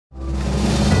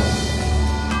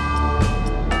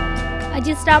आज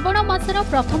श्रावण मासर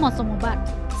प्रथम सोमवार।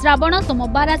 श्रावण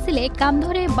सोमवार आसिले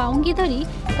कांधरे बाउंगी धरी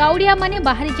काउड़िया माने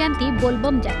बाहरी जाती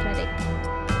बोलबम यात्रा रे।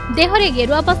 देहरे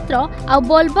गेरुआ वस्त्र आ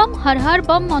बोलबम हर हर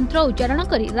बम मंत्र उच्चारण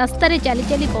करी रास्तारे चली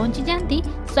चली पहुंची जाती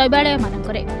शैवालय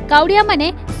मानकरे। काउड़िया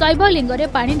माने शैव लिंगरे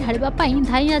पानी ढालिबा पई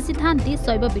धाई आसी थांती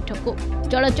शैव पीठको।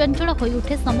 चलचंचल होई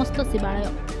उठे समस्त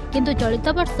शिवालय। किंतु चलित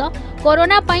वर्ष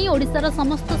कोरोना पई ओडिशार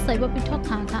समस्त शैवपीठ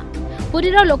खाँ खाँ।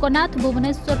 पुरीर लोकनाथ,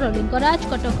 भुवनेश्वर लिंगराज,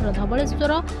 कटकर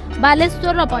धवलेश्वर,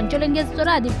 बालेश्वर पंचलिंगेश्वर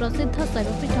आदि प्रसिद्ध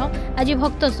शैवपीठ आज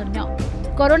भक्त शून्य।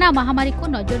 कोरोना महामारी को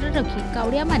नजर रखी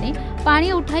काउड़िया माने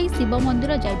पानी उठाई शिव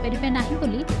मंदिर जाइपारिबे नाही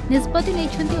बोली निष्पत्ति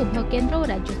नेइछन्ति उभय केंद्र और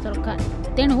राज्य सरकार।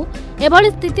 तेणु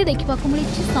एभली स्थिति देखिबाकू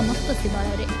मिलिछि समस्त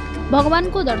शिवालय रे। भगवान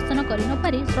को दर्शन करि न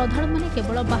पारि श्रद्धालु माने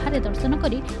केवल बाहर दर्शन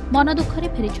करी मन दुखरे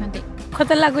फेरिछन्ति।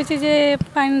 दुख लगुच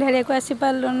पानी ढाड़िया को आसी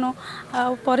पार्लुनु आ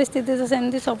परिस्थिति तो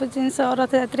सेमती सब जिन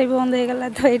रथयात्रा भी बंद होगा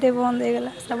तो ये बंद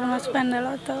होगा श्रावण मास पानी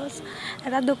ढाल तो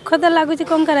यहाँ दुख तो लगुच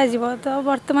कौन कर तो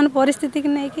बर्तमान परिस्थिति की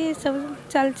नहीं सब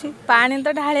चलती पानी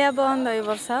तो ढाड़िया बंद हो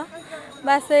वर्ष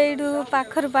बास यू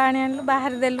पाखर पानी आन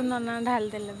बाहर देलु नना ढाल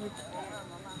देले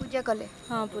पूजा कले।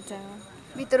 हाँ पूजा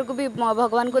भीतर को भी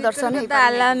भगवान को दर्शन तो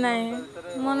आला नहीं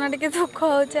मन टे दुख हो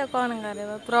कौन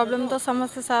कर प्रॉब्लम तो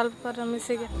समस्त सॉल्व कर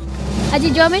मिसिक। आज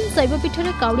जमीन शैवपीठ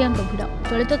में काउड़िया भिड़।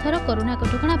 चलित थर कोरोना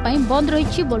कटकणा बंद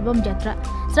रही बोलबम यात्रा।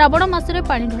 श्रावण मासरे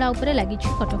पानी ढोला उपरे लगी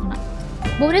कटकणा।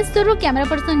 भुवनेश्वर कैमरा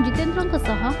पर्सन जितेन्द्र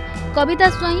सह कविता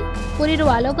स्वाई, पुरी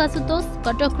आलोक आशुतोष,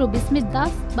 कटकरू विस्मित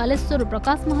दास, बालेश्वर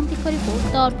प्रकाश महांती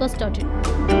रिपोर्ट द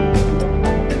अर्गस।